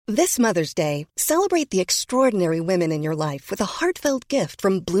This Mother's Day, celebrate the extraordinary women in your life with a heartfelt gift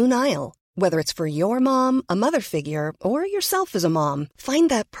from Blue Nile. Whether it's for your mom, a mother figure, or yourself as a mom, find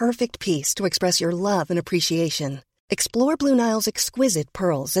that perfect piece to express your love and appreciation. Explore Blue Nile's exquisite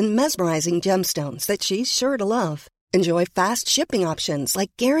pearls and mesmerizing gemstones that she's sure to love. Enjoy fast shipping options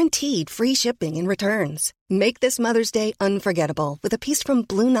like guaranteed free shipping and returns. Make this Mother's Day unforgettable with a piece from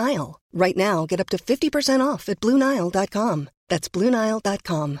Blue Nile. Right now, get up to 50% off at BlueNile.com. That's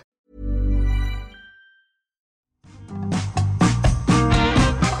BlueNile.com.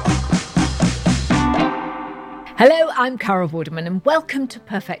 Hello, I'm Carol Vorderman and welcome to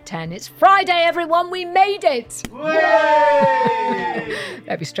Perfect 10. It's Friday, everyone. We made it.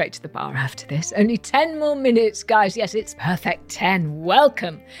 Let me straight to the bar after this. Only 10 more minutes, guys. Yes, it's Perfect 10.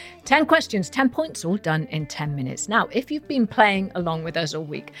 Welcome. 10 questions, 10 points, all done in 10 minutes. Now, if you've been playing along with us all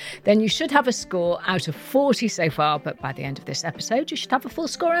week, then you should have a score out of 40 so far. But by the end of this episode, you should have a full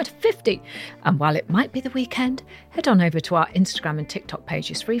score out of 50. And while it might be the weekend, head on over to our Instagram and TikTok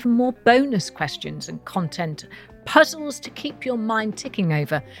pages for even more bonus questions and content, puzzles to keep your mind ticking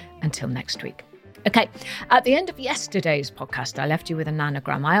over until next week. Okay, at the end of yesterday's podcast, I left you with an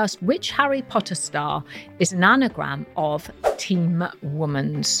anagram. I asked which Harry Potter star is an anagram of Team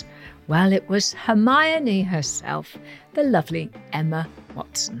Woman's. Well, it was Hermione herself, the lovely Emma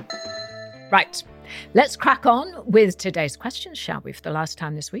Watson. Right, let's crack on with today's questions, shall we, for the last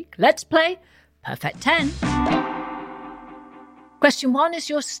time this week? Let's play Perfect 10. Question 1 is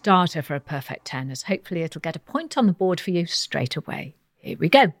your starter for a Perfect 10, as hopefully it'll get a point on the board for you straight away. Here we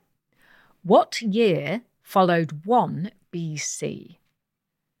go. What year followed 1 BC?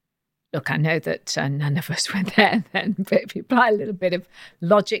 Look, I know that none of us were there then, but if you apply a little bit of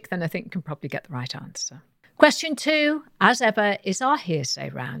logic, then I think you can probably get the right answer. Question 2, as ever, is our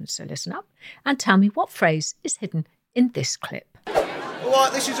hearsay round. So listen up and tell me what phrase is hidden in this clip. All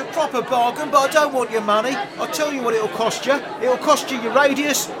right, this is a proper bargain, but I don't want your money. I'll tell you what it'll cost you. It'll cost you your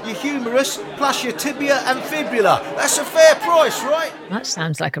radius, your humerus, plus your tibia and fibula. That's a fair price, right? That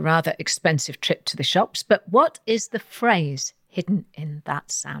sounds like a rather expensive trip to the shops, but what is the phrase hidden in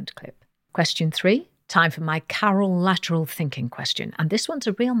that sound clip? Question 3, time for my Carol lateral thinking question, and this one's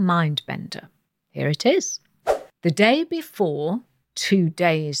a real mind bender. Here it is. The day before, 2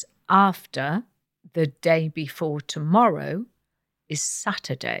 days after, the day before tomorrow is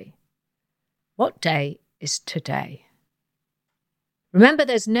Saturday. What day is today? Remember,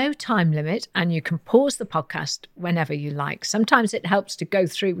 there's no time limit and you can pause the podcast whenever you like. Sometimes it helps to go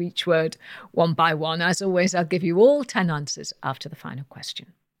through each word one by one. As always, I'll give you all 10 answers after the final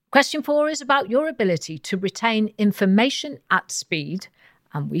question. Question 4 is about your ability to retain information at speed,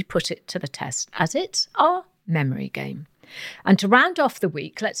 and we put it to the test as it's our memory game. And to round off the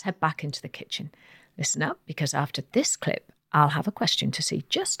week, let's head back into the kitchen. Listen up, because after this clip, I'll have a question to see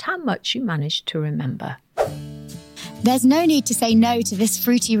just how much you managed to remember. There's no need to say no to this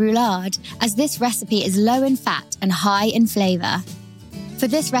fruity roulade, as this recipe is low in fat and high in flavour. For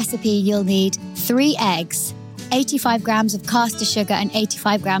this recipe, you'll need 3 eggs, 85 grams of caster sugar and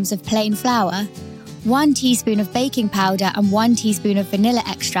 85 grams of plain flour, 1 teaspoon of baking powder and 1 teaspoon of vanilla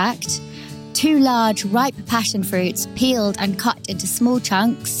extract, 2 large ripe passion fruits peeled and cut into small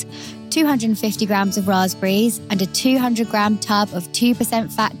chunks, 250 grams of raspberries, and a 200-gram tub of 2%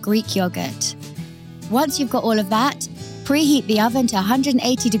 fat Greek yoghurt. Once you've got all of that, preheat the oven to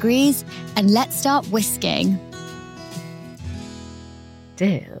 180 degrees and let's start whisking.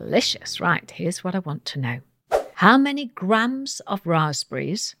 Delicious. Right, here's what I want to know. How many grams of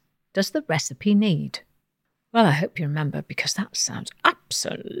raspberries does the recipe need? Well, I hope you remember, because that sounds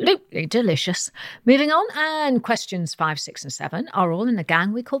absolutely delicious. Moving on, and questions 5, 6 and 7 are all in a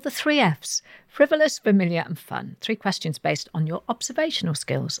gang we call the 3 Fs. Frivolous, familiar and fun. 3 questions based on your observational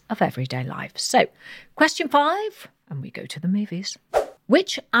skills of everyday life. So, question 5, and we go to the movies.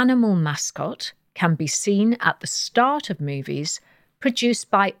 Which animal mascot can be seen at the start of movies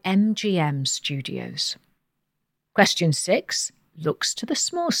produced by MGM Studios? Question 6 looks to the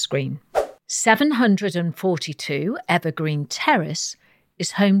small screen. 742 Evergreen Terrace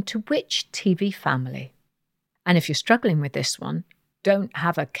is home to which TV family? And if you're struggling with this one, don't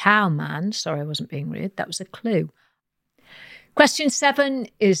have a cow, man. Sorry, I wasn't being rude. That was a clue. Question 7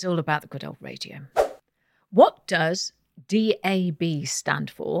 is all about the good old radio. What does DAB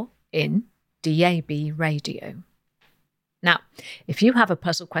stand for in DAB radio? Now, if you have a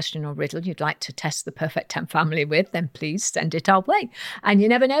puzzle, question or riddle you'd like to test the Perfect 10 family with, then please send it our way. And you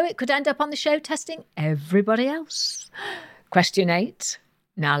never know, it could end up on the show testing everybody else. Question 8.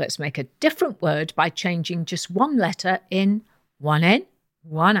 Now let's make a different word by changing just one letter in, one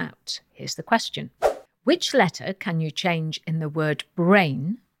out. Here's the question. Which letter can you change in the word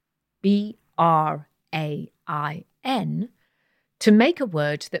brain B-R-A-I-N, to make a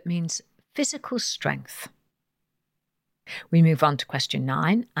word that means physical strength. We move on to question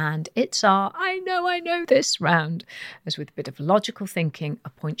 9, and it's our I know this round. As with a bit of logical thinking, a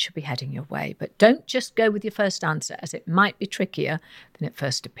point should be heading your way. But don't just go with your first answer, as it might be trickier than it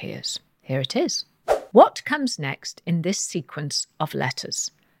first appears. Here it is. What comes next in this sequence of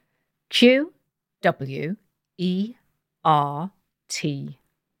letters? Q, W, E, R, T,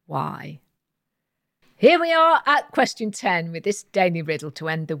 Y. Here we are at question 10 with this daily riddle to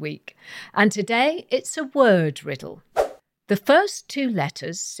end the week. And today it's a word riddle. The first 2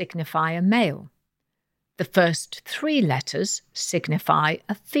 letters signify a male. The first 3 letters signify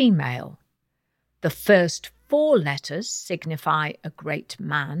a female. The first 4 letters signify a great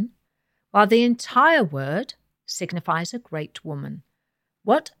man, while the entire word signifies a great woman.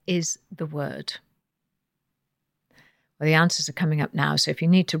 What is the word? Well, the answers are coming up now, so if you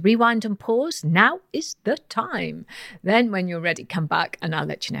need to rewind and pause, now is the time. Then when you're ready, come back and I'll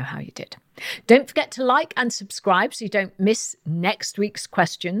let you know how you did. Don't forget to like and subscribe so you don't miss next week's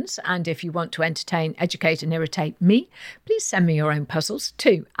questions. And if you want to entertain, educate and irritate me, please send me your own puzzles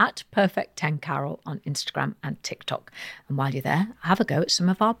to @Perfect10Carol on Instagram and TikTok. And while you're there, have a go at some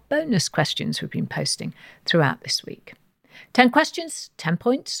of our bonus questions we've been posting throughout this week. 10 questions, 10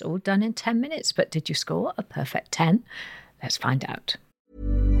 points, all done in 10 minutes. But did you score a perfect 10? Let's find out.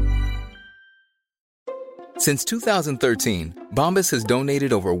 Since 2013, Bombas has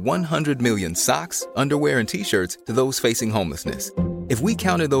donated over 100 million socks, underwear, and T-shirts to those facing homelessness. If we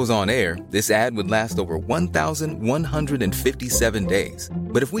counted those on air, this ad would last over 1,157 days.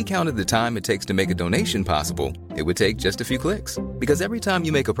 But if we counted the time it takes to make a donation possible, it would take just a few clicks. Because every time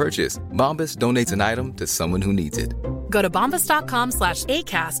you make a purchase, Bombas donates an item to someone who needs it. Go to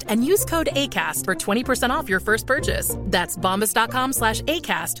bombas.com/ACAST and use code ACAST for 20% off your first purchase. That's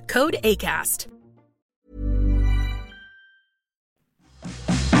bombas.com/ACAST, code ACAST.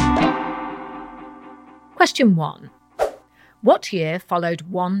 Question 1. What year followed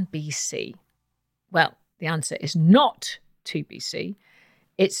 1 BC? Well, the answer is not 2 BC.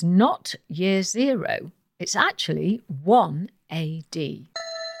 It's not year 0. It's actually 1 AD.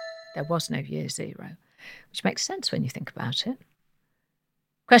 There was no year 0, which makes sense when you think about it.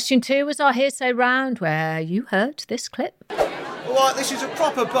 Question 2 was our hearsay round, where you heard this clip. All right, this is a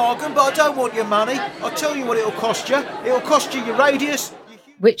proper bargain, but I don't want your money. I'll tell you what it'll cost you. It'll cost you your radius.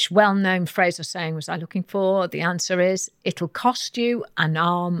 Which well-known phrase or saying was I looking for? The answer is, it'll cost you an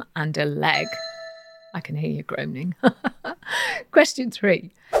arm and a leg. I can hear you groaning. Question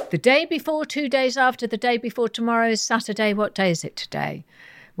 3. The day before, 2 days after, the day before tomorrow is Saturday. What day is it today?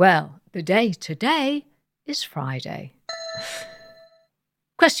 Well, the day today is Friday.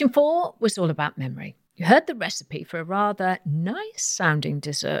 Question 4 was all about memory. You heard the recipe for a rather nice-sounding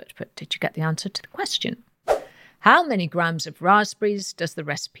dessert, but did you get the answer to the question? How many grams of raspberries does the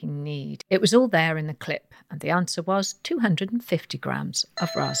recipe need? It was all there in the clip, and the answer was 250 grams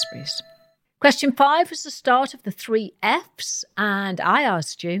of raspberries. Question 5 was the start of the 3 Fs, and I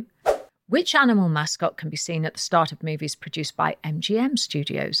asked you, which animal mascot can be seen at the start of movies produced by MGM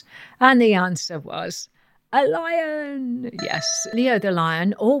Studios? And the answer was a lion. Yes, Leo the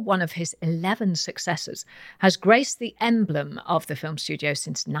lion, or one of his 11 successors, has graced the emblem of the film studio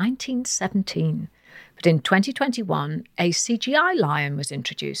since 1917. But in 2021, a CGI lion was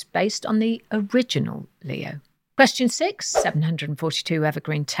introduced based on the original Leo. Question 6, 742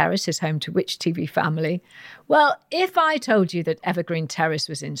 Evergreen Terrace is home to which TV family? Well, if I told you that Evergreen Terrace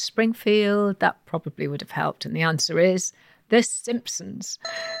was in Springfield, that probably would have helped. And the answer is The Simpsons.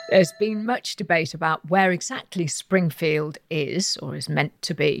 There's been much debate about where exactly Springfield is, or is meant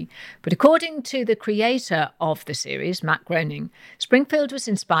to be. But according to the creator of the series, Matt Groening, Springfield was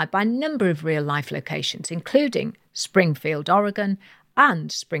inspired by a number of real-life locations, including Springfield, Oregon,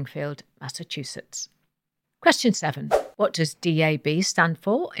 and Springfield, Massachusetts. Question 7. What does DAB stand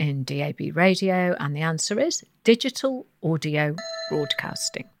for in DAB radio? And the answer is Digital Audio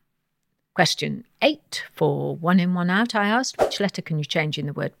Broadcasting. Question 8. For 1 in, 1 out, I asked, which letter can you change in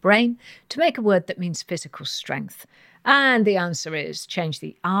the word brain to make a word that means physical strength? And the answer is change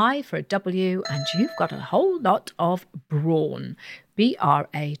the I for a W, and you've got a whole lot of brawn.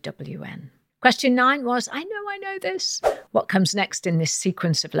 BRAWN. Question 9 was, I know this. What comes next in this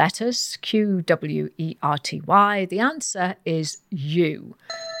sequence of letters? QWERTY. The answer is U.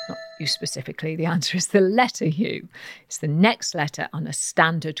 Not you specifically, the answer is the letter U. It's the next letter on a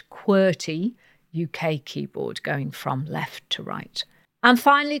standard QWERTY UK keyboard going from left to right. And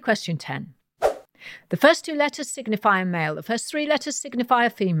finally, question 10. The first 2 letters signify a male, the first 3 letters signify a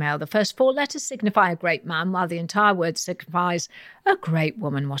female, the first 4 letters signify a great man, while the entire word signifies a great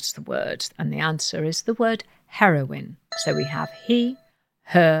woman. What's the word? And the answer is the word heroine. So we have he,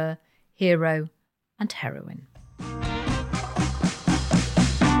 her, hero, and heroine.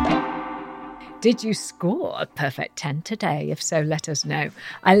 Did you score a perfect 10 today? If so, let us know.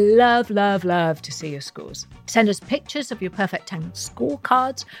 I love, love, love to see your scores. Send us pictures of your perfect 10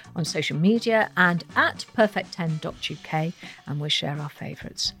 scorecards on social media and at perfect10.uk, and we'll share our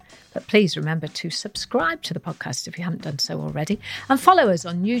favourites. But please remember to subscribe to the podcast if you haven't done so already, and follow us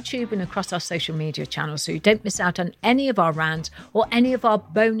on YouTube and across our social media channels so you don't miss out on any of our rounds or any of our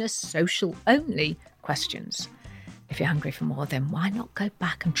bonus social-only questions. If you're hungry for more, then why not go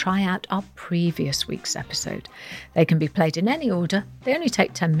back and try out our previous week's episode? They can be played in any order. They only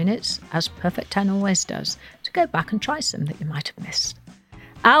take 10 minutes, as Perfect 10 always does, to go back and try some that you might have missed.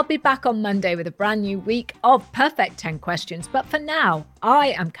 I'll be back on Monday with a brand new week of Perfect 10 questions. But for now, I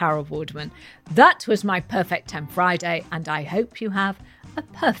am Carol Vorderman. That was my Perfect 10 Friday, and I hope you have a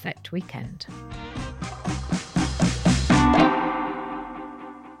perfect weekend.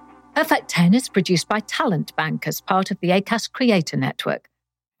 Perfect 10 is produced by Talent Bank as part of the Acast Creator Network.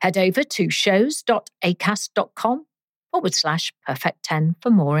 Head over to shows.acast.com/perfect10 for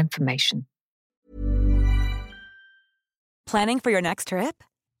more information. Planning for your next trip?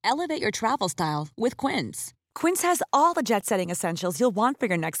 Elevate your travel style with Quince. Quince has all the jet-setting essentials you'll want for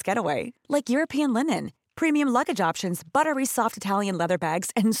your next getaway, like European linen, premium luggage options, buttery soft Italian leather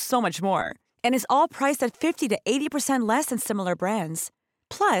bags, and so much more. And is all priced at 50 to 80% less than similar brands.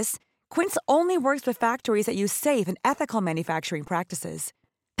 Plus, Quince only works with factories that use safe and ethical manufacturing practices.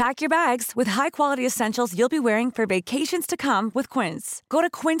 Pack your bags with high-quality essentials you'll be wearing for vacations to come with Quince. Go to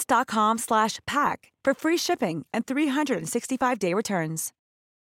quince.com/pack for free shipping and 365-day returns.